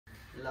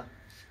ल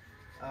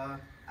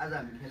आज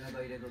हामी खेल्न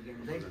गइरहेको गेम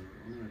चाहिँ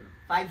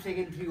 5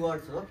 सेकेन्ड 3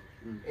 वर्ड्स हो।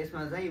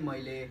 यसमा चाहिँ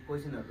मैले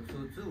क्वेसनहरू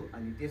सोध्छु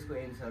अनि त्यसको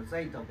एन्सर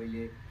चाहिँ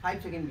तपाईँले 5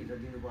 सेकेन्डभित्र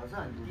दिनुपर्छ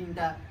अनि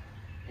 3टा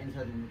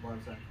एन्सर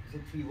हुनुपर्छ। त्यसै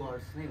 3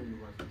 वर्ड्स नै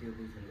हुनुपर्छ त्यो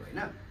क्वेसनको होइन।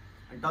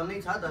 अनि टन्नै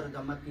छ तर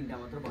जम्मा 3टा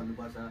मात्र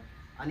भन्नुपर्छ।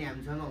 अनि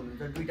हामीसँग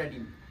हुनुहुन्छ 2टा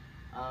टिम।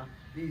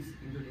 प्लिज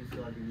इन्ट्रोड्युस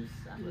गरिदिनुहोस्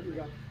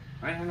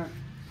होइन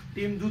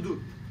टिम दुदु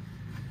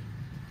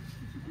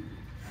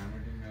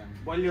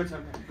बलियो छ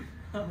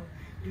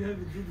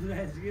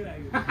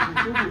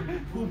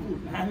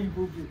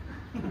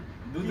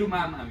दुदु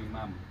माम हामी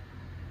माम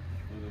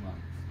दुदु माम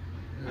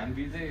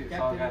हामी चाहिँ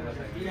सरकार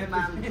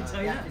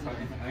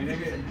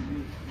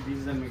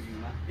डिसिजन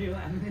मेकिङमा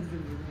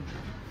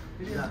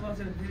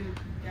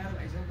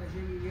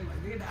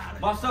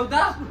बस्छौ त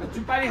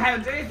चुपारी खायो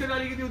भने चाहिँ त्यो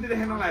अलिकति उति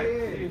देख्न लाग्यो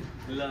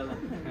ल ल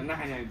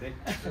नखाने हामी चाहिँ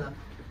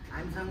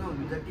हामीसँग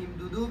हुनुहुन्छ टिम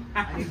दुदु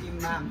अनि टिम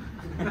माम।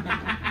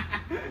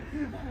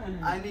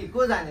 अनि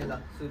को जाने ल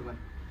सुरुमा?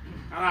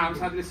 अब हाम्रो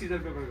साथीले सिजर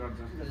पेपर गर्छ।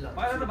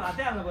 पहिला त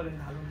भातै हाल्नु पर्यो नि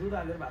थाल्नु दुध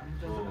हालेर भात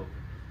हुन्छ।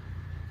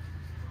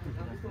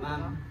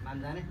 माम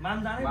जाने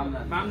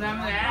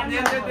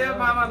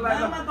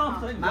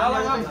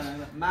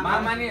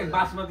मामा नि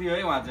बासमती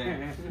है उहाँ चाहिँ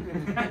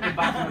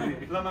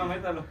ल मामै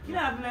त ल किन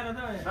हाल्दैन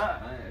त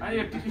अनि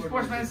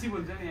स्पोर्ट्सम्यानसिप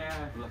हुन्छ नि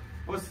यहाँ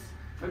होस्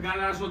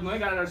गाडा सोध्नु है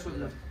गाडा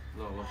सोध्नु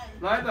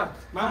ल है त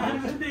मामा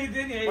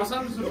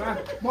बसाउनु सुरुमा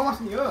म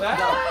बस्ने हो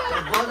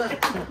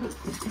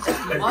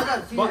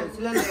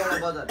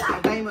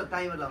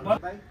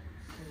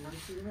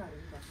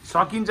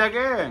सकिन्छ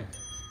के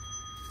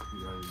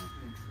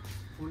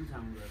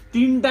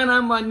 3टा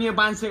नाम भन्ने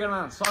 5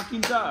 सेकेन्डमा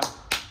सकिन्छ।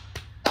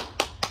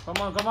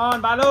 कमन कमन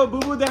बालो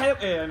बुबु देखायो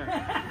ए हैन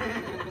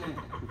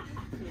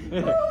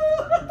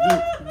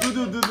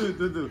दुदु दुदु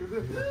दुदु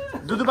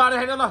दुदु बारे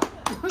हैन ल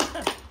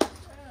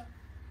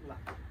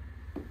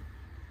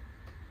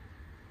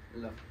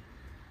ल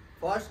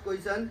first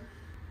question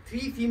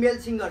 3 female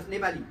singers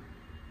Nepali.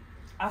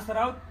 आस्था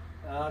राउत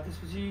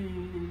त्यसपछि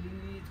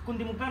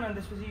कुन्ती मुक्तान अनि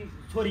त्यसपछि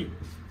छोरी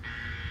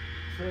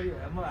म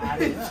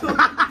हारे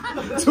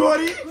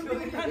छोरी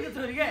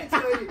छोरी के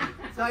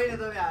छैन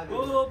तपाईँ हार्नु।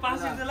 ओ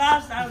पास इज द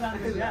लास्ट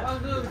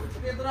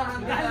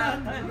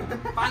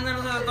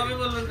पाँचजना तपाईँ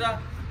बोल्नुहुन्छ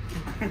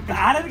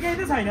हारेर केही त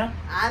छैन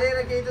हारेर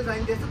केही त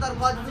छैन त्यस्तो तर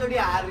कतिचोटि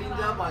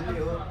हारिन्छ भन्ने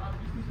हो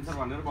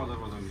भनेर बजार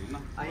बजाउने हैन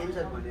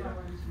एन्सर भनेर।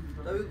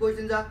 तपाईँको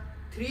क्वेसन छ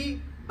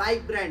 3 बाइक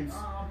ब्रान्ड्स।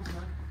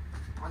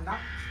 अन्डा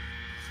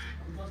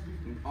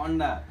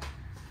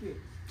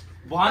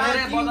भनेर बजार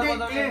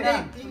बजाउने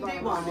तिनटै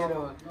भनेर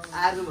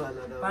हार्नु भयो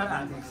ल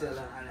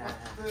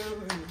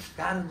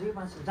कारण जे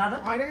पास जादा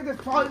हैन के त्यो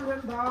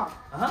चलिरहेछ त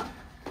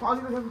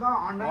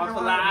अन्डा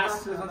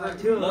लास्ट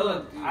थियो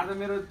आज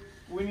मेरो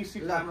विनिङ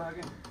सिट राम्रो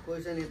लाग्यो।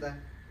 क्वेसन यता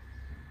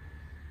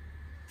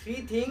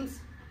 3 things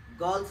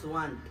girls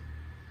want.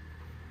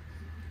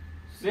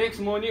 Sex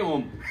money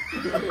home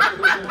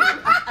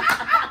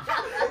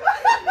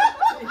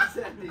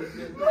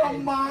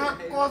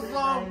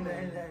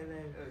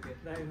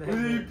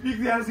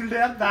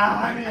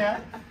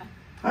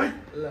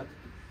ल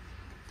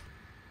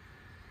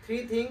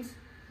 3 things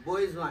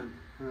boys want.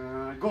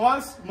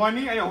 Girls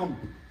money and home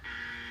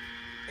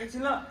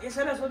एकछिन ल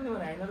यसैलाई सोध्ने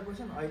भने हैन र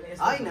क्वेसन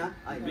हैन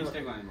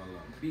मिस्टेक गर्ने भयो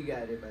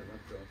बिगाएर पेपर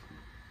मात्र।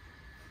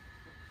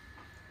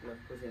 ल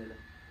क्वेसन ल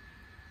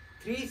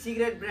 3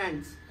 सिगरेट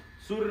ब्रान्ड्स।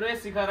 सुर्रे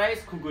शिखर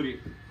राइस खुकुरी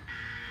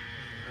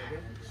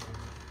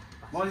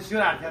मलाई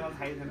स्योर हात थिएन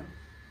थाहै थिएन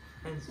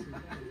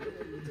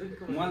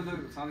मैले त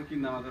सधैँ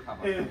किन्दा मात्र थाहा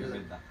पाएको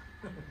बेच्दा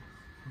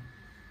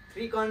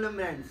 3 condom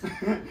brands.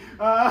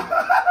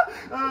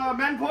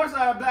 Man force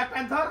black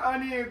panther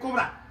अनि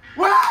कोब्रा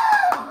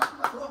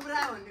कोब्रा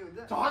भन्ने हुन्छ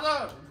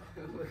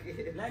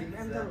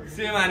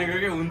सेम हानेको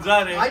के हुन्छ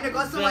अरे हैन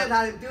कस्तो मलाई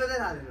थाहा छैन त्यो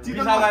चाहिँ थाहा छैन।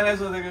 चितनलाई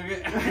सोधेको के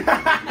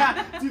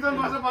चितन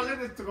बस्छ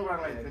त्यस्तो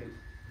कोब्राको लागि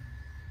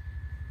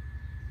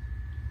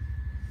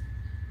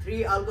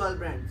 3 अल्कोहल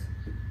ब्रान्ड्स।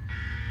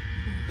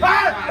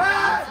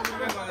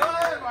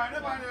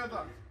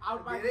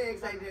 धेरै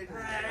एक्साइटेड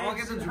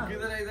के त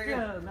झुकिँदो रहेछ के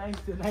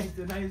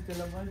नाइस ल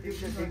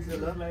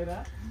मैले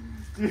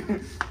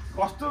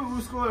कस्तो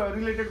उसको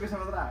रिलेटेड क्वेसन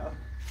मात्र आयो।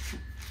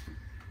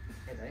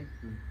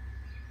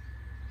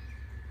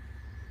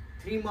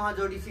 3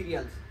 महजोडी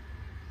सिरियल्स।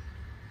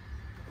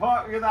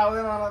 यो त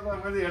आउँदैन होला त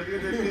मैले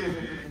हेर्दिनँ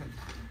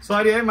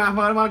सरी है माफ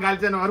गरेर मलाई गाली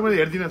चाहिँ नगर मैले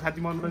हेर्दिनँ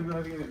साथी मन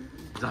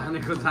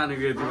जानेको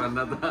यति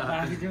भन्दा त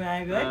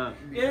आएको है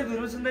ए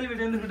धुरो सुन्दली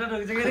भिडियो खुट्टा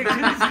ढोक्छ के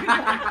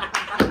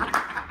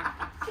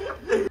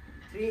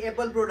 3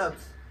 एप्पल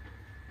प्रोडक्ट्स।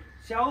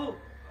 स्याउ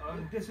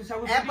त्यसको स्याउ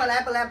एप्पल ए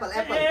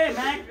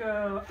म्याक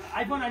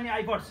आइफोन अनि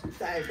आइपड्स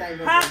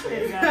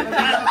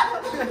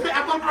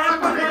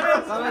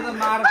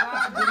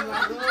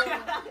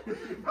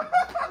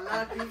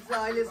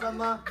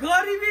अहिलेसम्म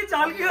गरिबी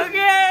झल्क्यो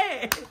के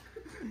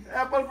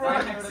एप्पल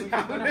प्रोडक्ट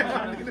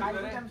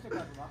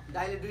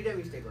दाइले 2टा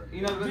मिस्टेक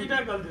गर्यो। दुईटा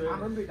गल्ती हो।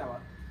 दुईटा भयो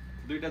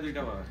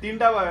दुईटा भयो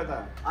तीनटा भयो त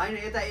होइन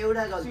यता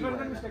एउटा गल्ती सिक्रेट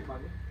भयो मिस्टेक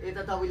भयो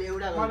यता तपाईँले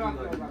एउटा गल्ती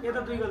गर्नु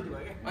यता 2 गल्ती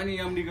भयो के अनि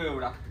एमडीको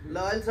एउटा ल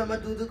अहिलेसम्म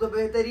दुधुको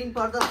बेहतरिन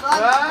पर्दछ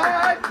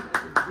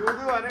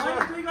दुधु भनेको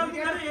मैले 2 गल्ती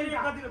गरे यसले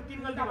एक गल्ती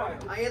 3 गल्ती भयो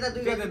यता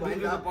दुई गल्ती भयो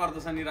दुधु त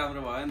पर्दछ नि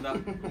राम्रो भयो नि त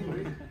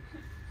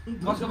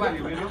कसको बानी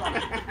मेरो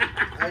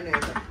होइन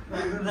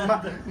यता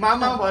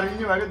मामा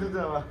भरिने भएको दुधु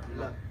अब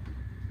ल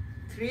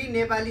 3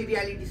 नेपाली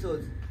रियालिटी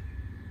सोज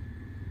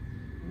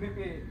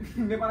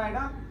Nepal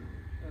idol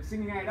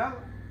singing idol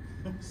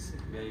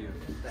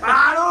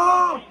साडो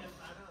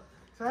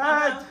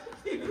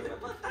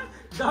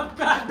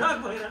duck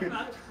भइरहेको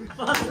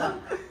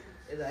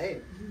यता है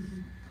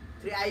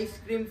 3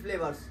 ice cream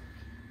flavours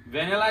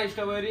vanilla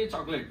strawberry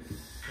chocolate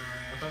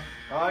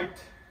right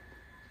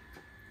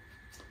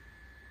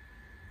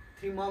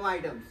 3 momo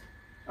items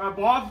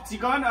बफ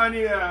चिकन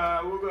अनि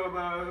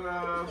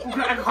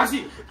कुखुरा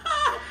खसी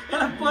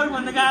पर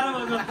भन्ने गाह्रो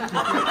भएको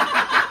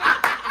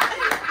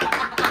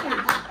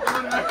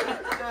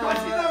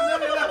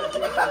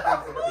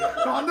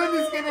धन्दा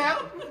निस्केन यार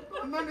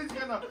धन्दा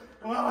निस्केन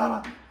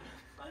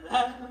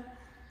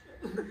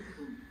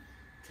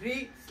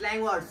 3 स्ल्याङ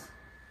वर्ड्स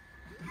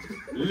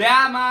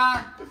ल्यामा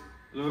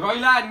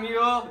रैला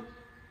नियो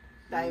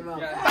टाइम अप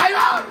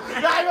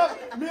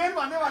मेन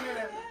भन्ने भनेर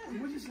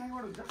मुजी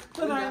स्ल्याङबाट हुन्छ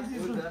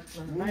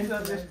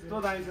तो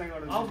दाइ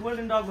स्ल्याङबाट अब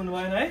गोल्डन डग हुनु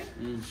भएन है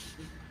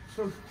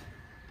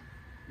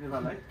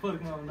नेपाल है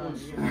फोर्कमा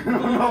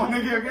भन्ने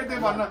के हो के त्यो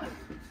भन्न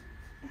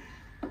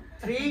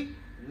 3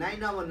 9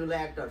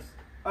 नभन्नुलाई एक्टर्स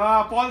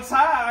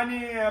पल्सा अनि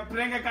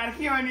प्रियङ्का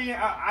कार्की अनि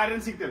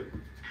आर्यन सिक्देल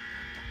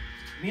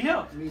मिल्यो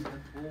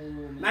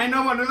नाइ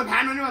नभन्नु त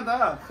फ्यान हुने भन्छ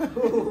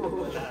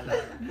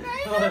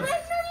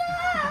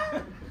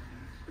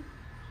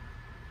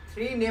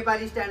 3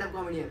 नेपाली स्ट्यान्डअप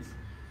कमेडियन्स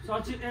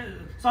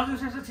सचिन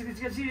श्रेष्ठ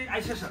छिरिछि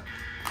आइसेस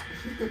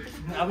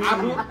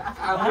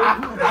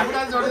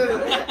आफूलाई जोडेर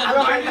अब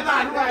अहिले त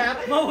हानु भयो यार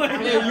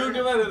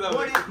युट्युबर हो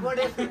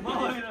त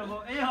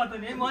ए हो त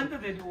नि मन त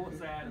थियो ओ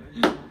सार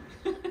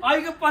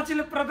अहिलेको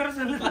पछिल्लो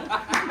प्रदर्शन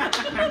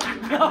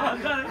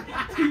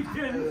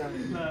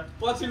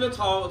पछिल्लो 6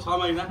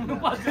 महिना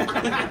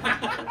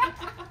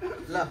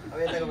ल अब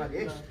यताको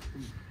बाँकी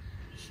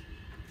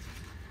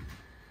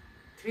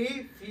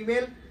 3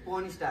 फिमेल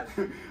पोर्न स्टार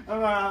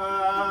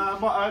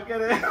के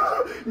अरे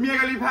मिया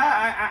खलिफा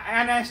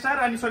एना स्टार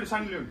अनि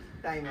सनी लियोन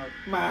टाइम आउट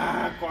मा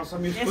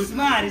कसम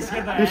यसमा हारिस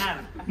के त यार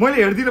मैले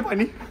हेर्दिनँ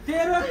पनि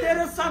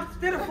तेरो सब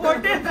तेरो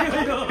फोर्टे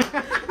थियो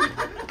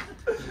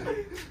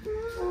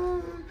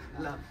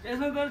ल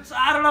यसमा त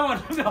 4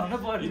 वटा भन्नु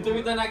पर्यो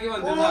तिमी त नाके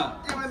भन्छौ त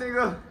के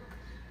भनेको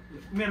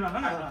मेरो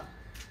भन न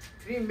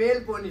 3 मेल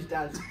पोर्न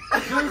स्टार्स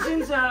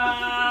जोन्सिन्स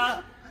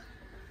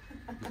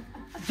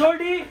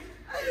जोडी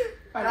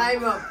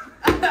टाइम अप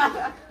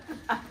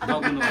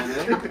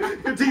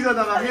ठिक छ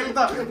दादा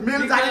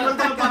मेल जानेको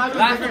त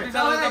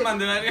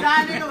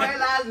जानेको भए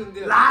लाज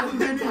हुन्थ्यो लाज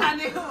हुन्थ्यो नि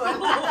जानेको भए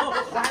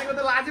जानेको त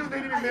लाजै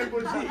हुँदैन नि मेल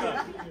पोल्छ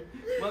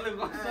मैले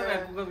कस्तो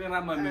कुकुरको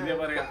नाम भन्ने थियो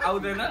परेको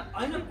आउँदैन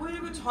हैन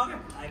कोहीको छ के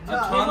छ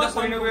त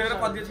छैन गएर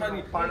कति छ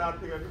नि पाडा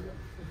आर्ती गर्नु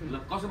ल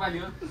कसो पाली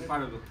हो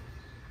पाडोको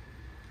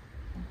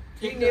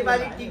 3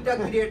 नेपाली टिकटक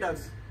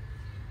क्रिएटर्स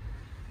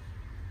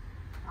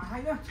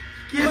हैन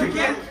के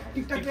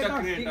टिकटक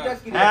टिकटक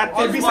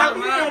त्यो विशाल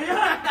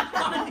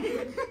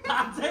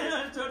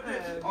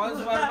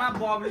अन्सरमा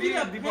बबली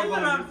दीपक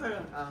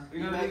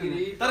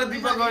गौरी तर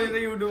दीपक गौरी त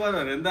युट्युबर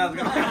हो नि त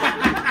आजकल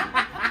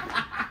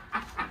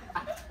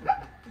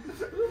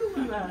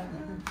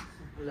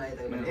ल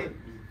यता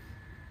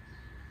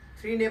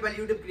 3 नेपाली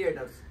युट्युब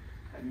क्रिएटर्स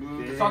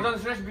सजन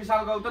श्रेष्ठ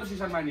विशाल गौतम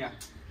सिसन मानिया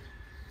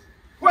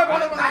ओए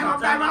बोल बोल टाइम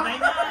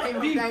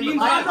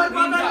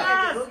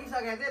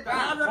रोकिसकेको थिएँ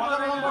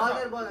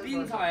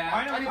तीन छ यार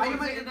अनि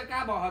मैले त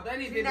कहाँ भयो त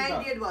नि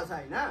 98 भएछ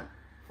हैन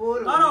 4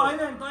 तर हैन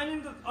तैँले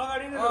त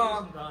अगाडि नै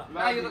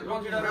यो त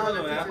कन्सिडर हो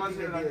यार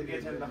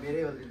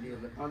मेरै गल्ती दियो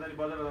ल अदाली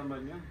बजार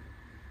भन्यो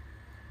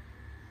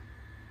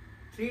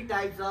 3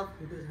 टाइप्स अफ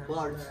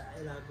बर्ड्स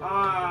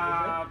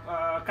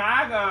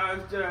काग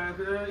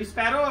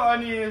स्प्यारो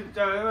अनि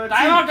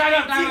टाइगर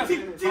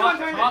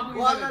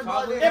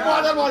ए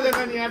बजार बजेन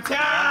नि यार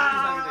छ्या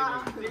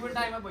टेबल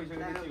टाइममा भइसक्यो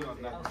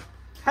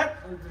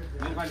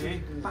नेपाली है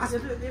पास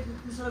एक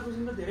दूसरा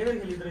क्वेशन त धेरै बेर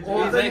खेलिदै ओ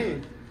रहेछ चाहिँ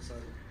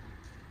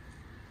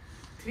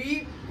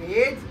 3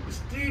 भेज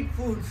स्ट्रीट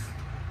फुड्स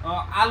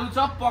आलु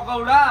चप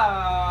पकौडा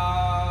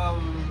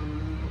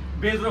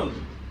भेज रोल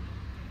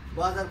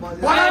बजार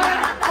बजार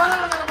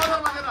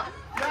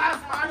यस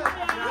माडो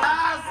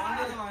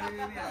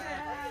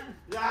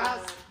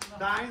यस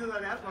दाइ त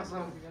यार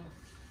कसम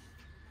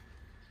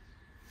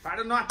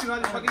पाडो नआत्ति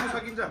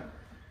सकिन्छ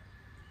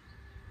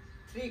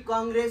 3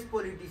 कांग्रेस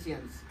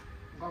पोलिटिशियन्स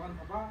गगन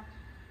थापा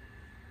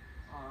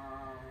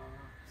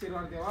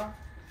शेरवार देवा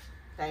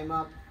टाइम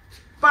अप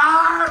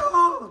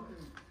पाडो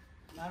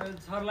नारो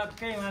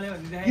छर्लक्कै हिमालय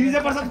भन्दै गिरिजा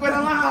प्रसाद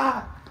कोइराला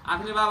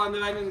आफ्नै बाबा भन्दै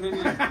लाइन नि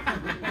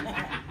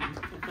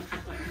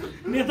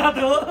नेता त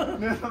हो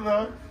नेता त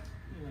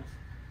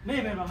नै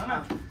मेरो भन न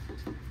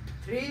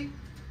 3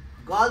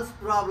 गर्ल्स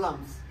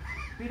प्रब्लम्स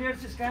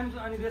पिरियड्स स्क्याम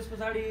अनि त्यस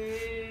पछाडि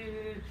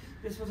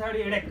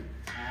हेडेक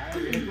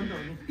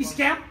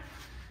स्क्याम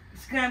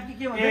स्क्याम के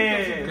भन्छ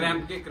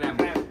क्र्याम्प के क्र्याम्प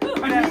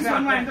अनि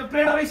इस्लाममा हामी त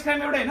प्रेडर स्क्याम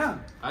एउटै हैन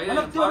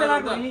मतलब त्यो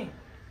बेलाको नि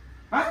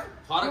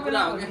फरक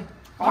कुरा हो के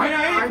होइन है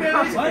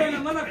प्रेडर होइन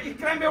मतलब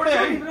क्राइम एउटै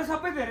है तिम्रो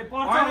सबै धेरै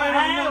पर्छ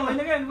होइन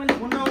के मैले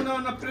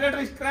हुन्न प्रेडर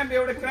स्क्याम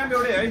एउटै क्राइम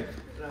एउटै है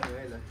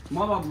म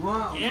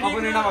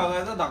अपरेन्डा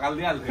भएको त धकाल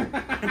दिइहाल्थेँ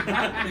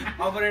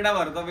अपरेन्डा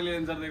भएर तपाईँले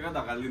एन्सर दिएको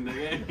धकाल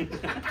दिन्थ्यो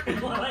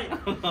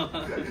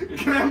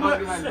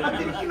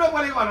किन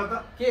बोलेको भन त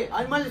के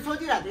अनि मैले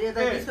सोचिरहेको थिएँ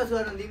यता डिस्कस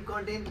गर्न दिउँ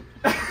कन्टेन्ट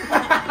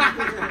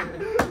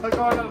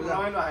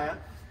रमाइलो आयो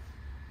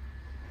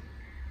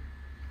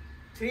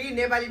 3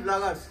 नेपाली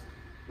ब्लगर्स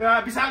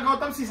विशाल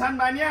गौतम सिसान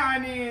बानिया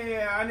अनि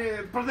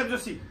प्रदीप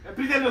जोशी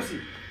प्रितेश जोशी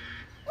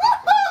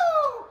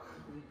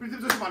प्रितेश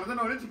जोशी भन्नु त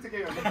नहुने ठिक छ के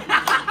गर्छ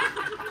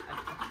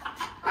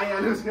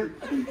आइहाल्यो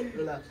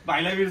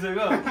भाइलाई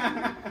बिर्सेको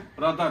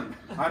रतन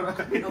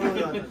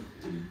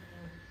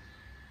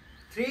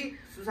 3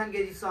 सुशान्त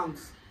केजी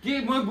सङ्ग्स के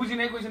म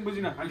बुझिनँ क्वेसन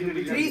बुझिनँ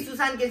 3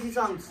 सुशान्त केजी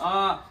सङ्ग्स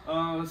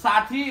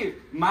साथी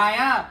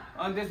माया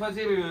अनि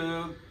त्यसपछि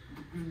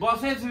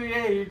बसेछु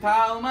यही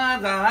ठाउँमा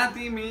जहाँ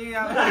तिमी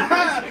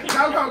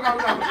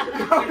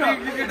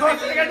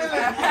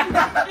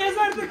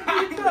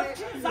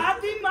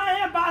साथी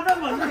माया बादल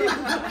भन्नु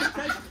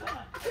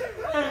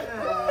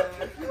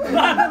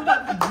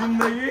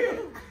जिन्दगी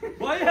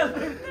भइहाल्छ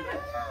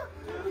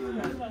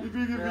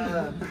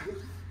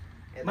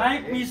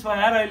माइक मिस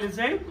भएर अहिले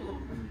चाहिँ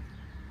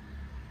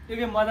त्यो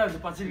के मजा हुन्छ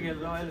पछि खेल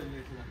रमाइलो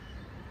हुन्छ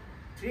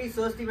 3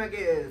 स्वस्तिमा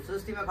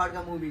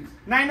खड्का मुभिज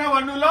नाइ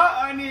नभन्नु ल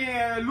अनि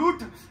लुट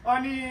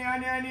अनि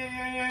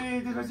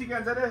त्यसपछि के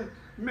भन्छ अरे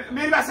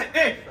मेरो भाषा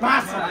ए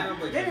भाषा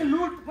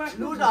लुट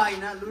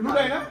होइन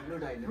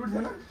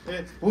ए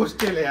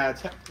होस्टेल यार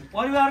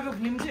परिवारको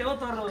फिल्म चाहिँ हो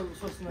तर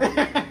सोच्नु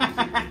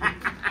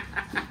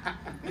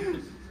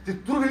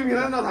त्यत्रो फिल्म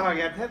हेरेर नथाहा भयो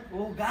यार ओ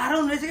गाह्रो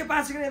हुँदैछ कि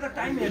 5 सेकेन्ड यता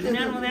टाइम हेर्दैन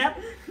यार मलाई यार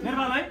मेरो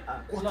भाइ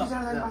कति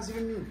जाँदा 5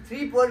 सेकेन्ड नि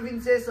 3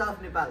 प्रोभिन्सेस अफ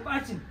नेपाल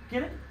एकछिन के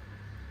रे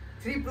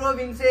 3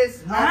 प्रोभिन्सेस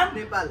अफ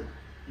नेपाल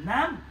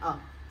नाम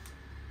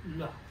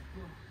ल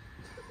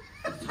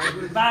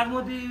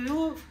बागमती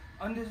हो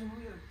अनि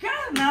त्यसपछि क्या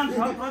नाम छ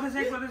प्रदेश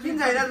किन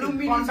छैन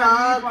लुम्बिनी छ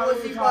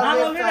कोशी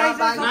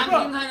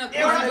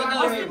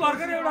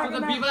भर्खर एउटा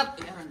विवाद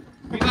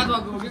भएको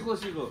हो कि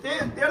कोसीको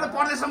एउटा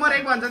प्रदेशसम्म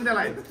रहेको भन्छ नि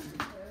त्यसलाई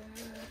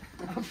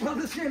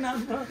प्रदेशकै नाम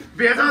त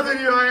भेटा त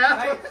नि हो यार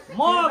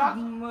म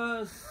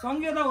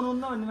संहिता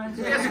हुनुहुन्न भन्ने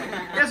मान्छे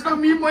यसको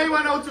मिम मै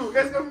बनाउँछु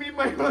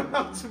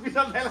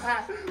विशाल दाइलाई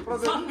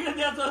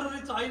संहिता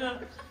जरुरी छैन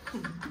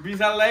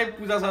विशाललाई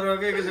पूजा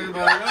सर्वकै एकैचोटि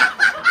बनाएको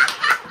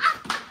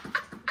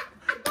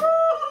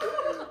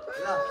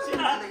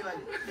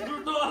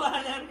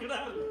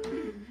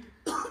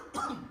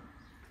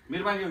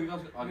मेरो बानी हो कि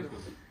अलिक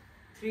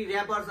 3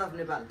 र्यापर्स अफ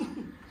नेपाल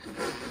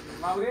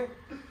माउरे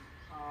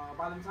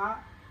बालन शाह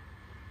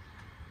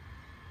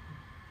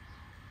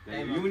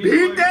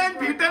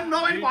भिटेन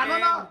नभए भन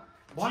न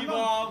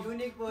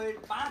युनिक पोइन्ट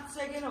 5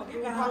 सेकेन्ड हो कि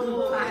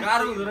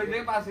गाह्रो हुँदो रहेछ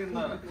 5 सेकेन्ड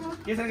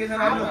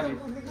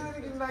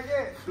त के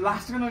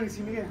लास्टको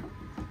ननिसिने के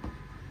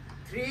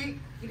 3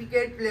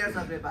 cricket players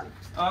of Nepal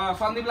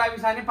Sandeep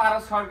Lamichhane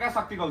Paras Khadka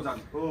शक्ति गौचन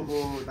ओहो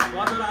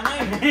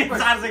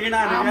 4 सेकेन्ड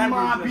आयो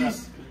आमा 20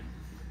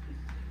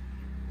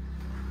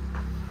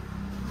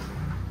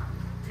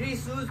 3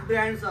 shoes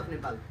brands of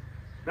Nepal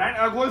brand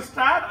gold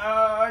star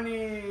अनि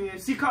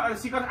शिखर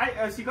सुज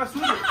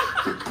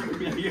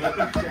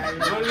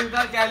गोल्डन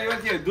स्टार क्यालिबर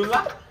के दुल्ला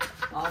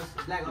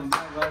ब्ल्याक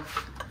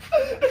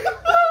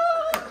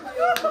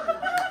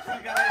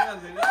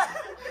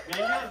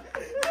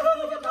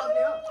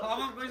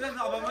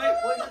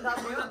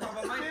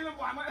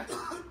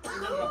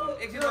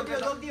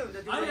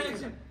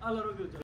एकछिन